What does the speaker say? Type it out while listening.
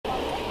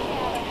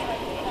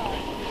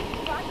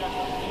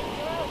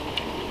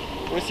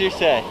What's your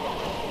say?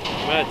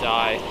 I'm gonna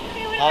die.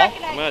 Huh?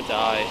 I'm gonna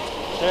die.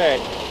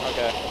 Alright.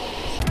 Okay.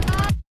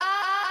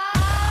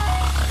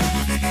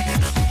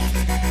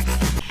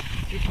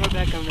 You put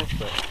back on this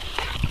foot.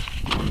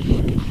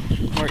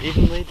 More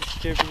evenly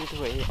distributed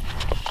weight.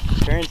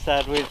 Turn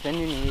sideways, bend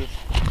your knees.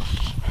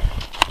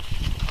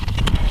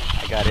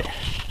 I got it.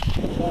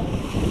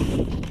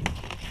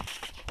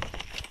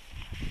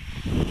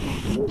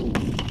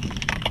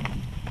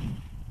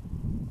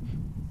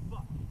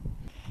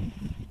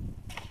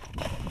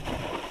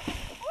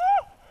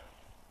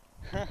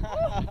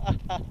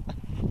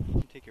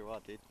 Take your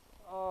walk, dude.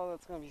 Oh,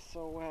 that's gonna be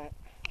so wet.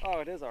 Oh,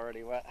 it is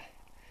already wet.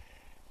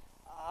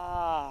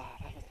 Ah,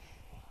 that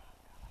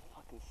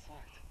fucking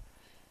sucked.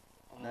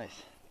 Oh,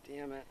 Nice.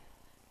 Damn it.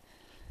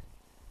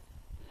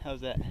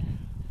 How's that?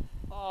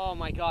 Oh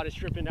my god, it's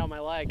dripping down my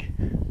leg.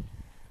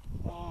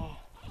 Oh.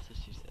 That's what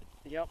she said.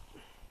 Yep.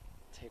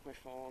 Take my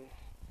phone.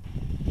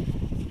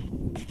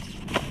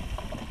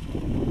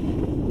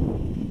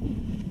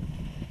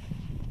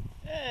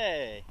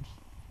 Hey!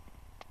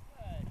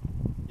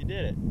 You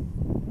did it.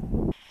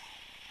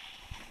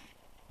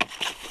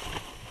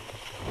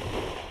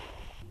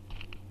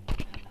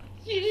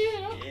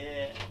 Yeah!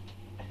 Yeah.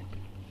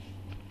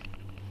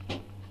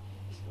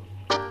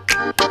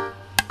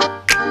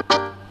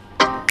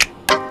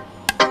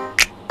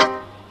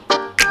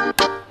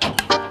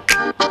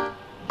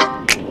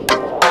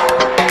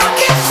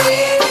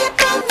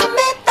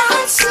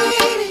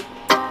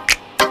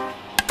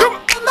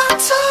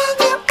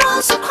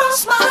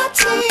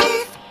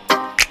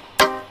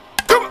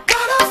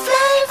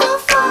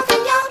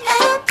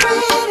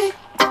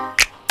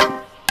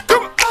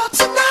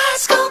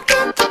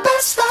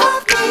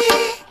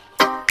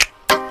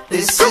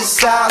 This is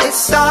how it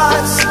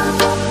starts,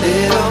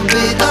 little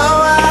bit of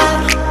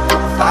wine,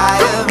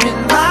 fire in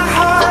my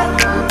heart,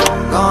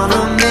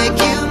 gonna make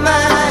you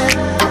mine.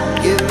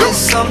 Give me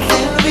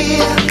something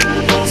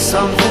real,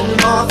 something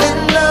more than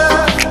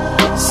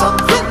love,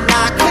 something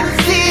I can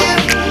feel.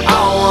 I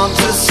want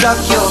to suck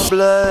your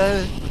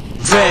blood,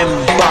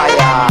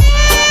 vampire.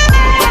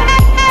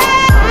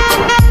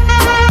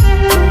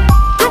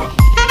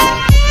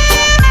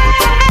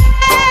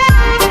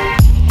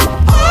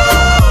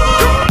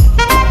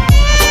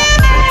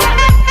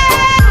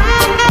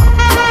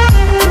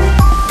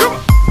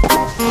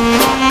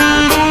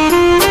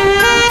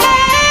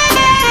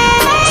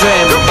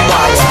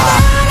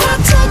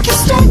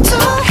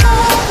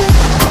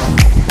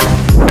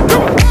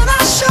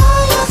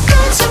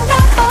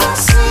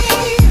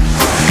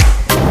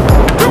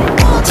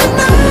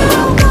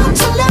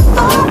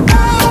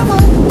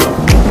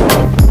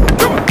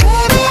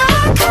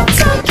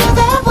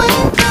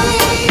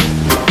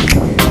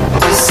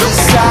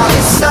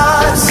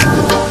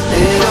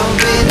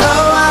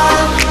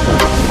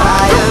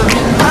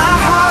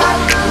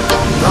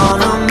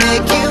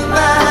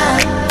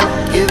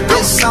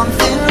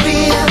 Something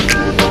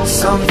real,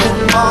 something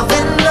more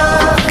than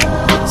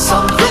love,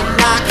 something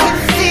I can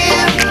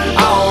feel. I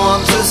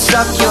want to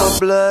suck your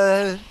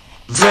blood,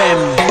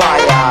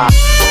 vampire.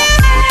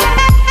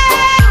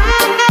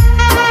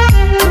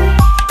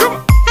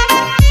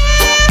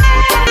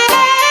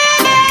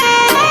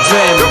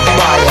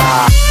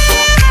 Vampire.